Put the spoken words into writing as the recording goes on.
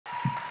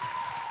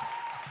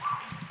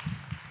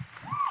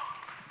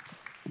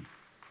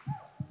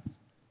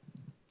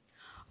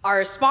Our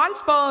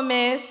response poem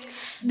is,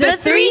 The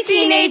three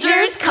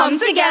teenagers come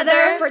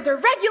together for the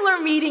regular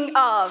meeting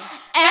of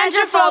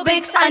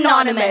Androphobics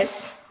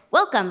Anonymous.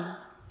 Welcome.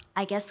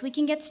 I guess we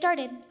can get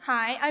started.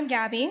 Hi, I'm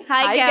Gabby.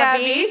 Hi,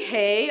 Gabby.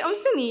 Hey, I'm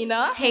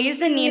Zenina. Hey,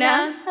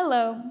 Zenina.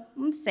 Hello,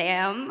 I'm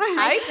Sam.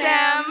 Hi,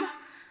 Sam.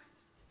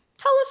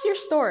 Tell us your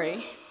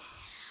story.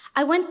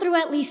 I went through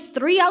at least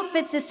 3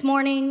 outfits this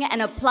morning and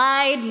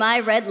applied my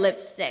red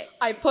lipstick.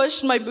 I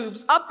pushed my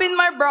boobs up in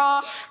my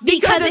bra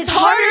Because it's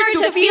harder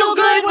to feel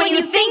good when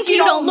you think you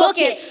don't look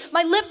it.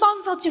 My lip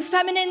balm felt too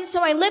feminine, so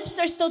my lips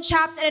are still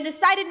chapped, and I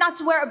decided not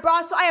to wear a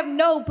bra, so I have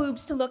no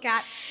boobs to look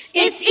at.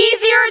 It's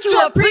easier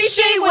to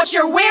appreciate what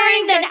you're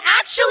wearing than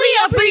actually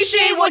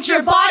appreciate what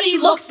your body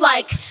looks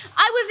like.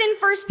 I was in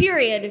first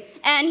period,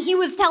 and he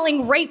was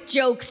telling rape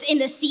jokes in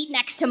the seat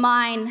next to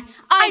mine.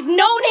 I've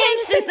known him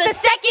since the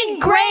 2nd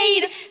grade.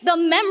 The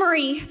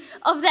memory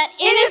of that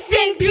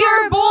innocent,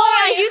 pure boy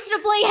I used to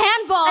play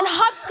handball And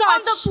hopscotch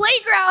on the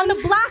playground. on the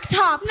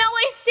blacktop. Now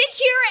I sit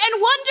here and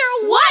wonder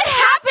what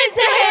happened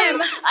to him.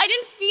 I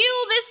didn't feel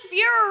this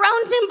fear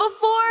around him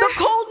before. The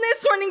coldness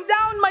running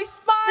down my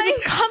spine. The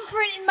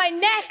discomfort in my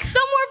neck.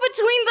 Somewhere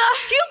between the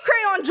Cute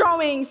crayon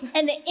drawings.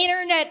 And the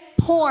internet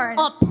porn.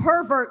 a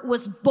pervert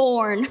was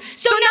born.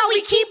 So now we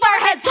keep our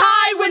heads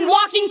high when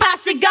walking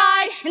past a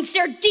guy and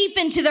stare deep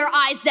into their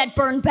eyes that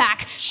burn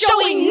back,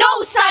 showing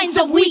no signs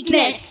of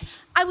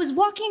weakness. I was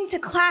walking to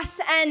class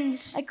and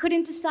I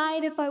couldn't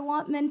decide if I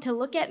want men to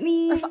look at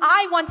me. if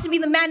I want to be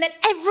the man that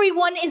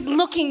everyone is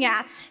looking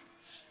at.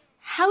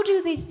 How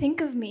do they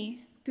think of me?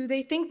 Do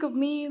they think of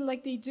me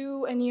like they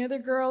do any other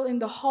girl in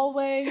the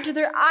hallway? Or do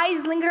their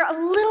eyes linger a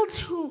little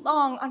too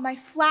long on my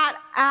flat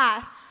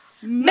ass?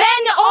 Men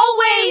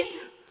always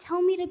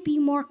tell me to be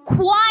more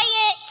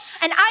quiet.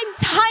 And I'm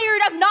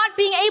tired of not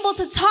being able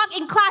to talk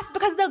in class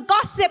because they'll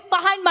gossip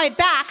behind my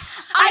back.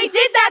 I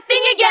did that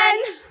thing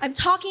again. I'm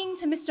talking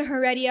to Mr.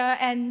 Heredia,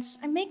 and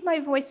I make my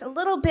voice a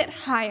little bit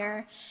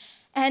higher,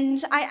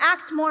 and I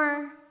act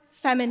more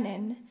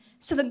feminine,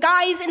 so the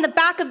guys in the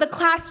back of the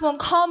class won't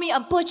call me a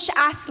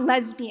butch-ass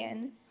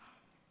lesbian.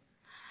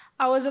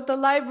 I was at the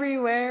library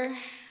where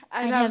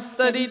I'd have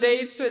study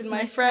dates with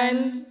my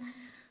friends.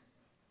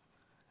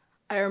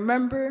 I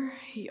remember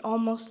he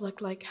almost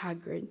looked like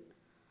Hagrid.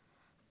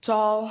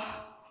 Tall,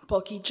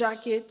 bulky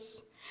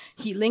jackets.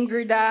 He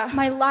lingered at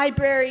My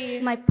library.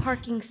 My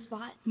parking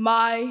spot.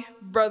 my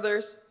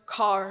brother's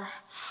car.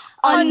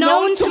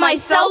 Unknown to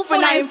myself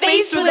when I am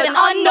faced with an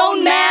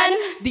unknown man.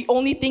 The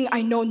only thing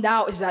I know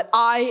now is that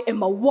I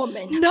am a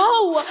woman.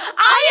 No!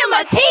 I am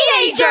a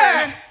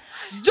teenager.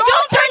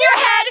 Don't turn your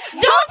head.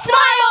 Don't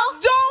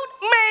smile. Don't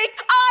make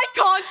eye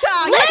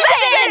contact.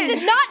 Listen! This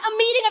is not a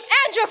me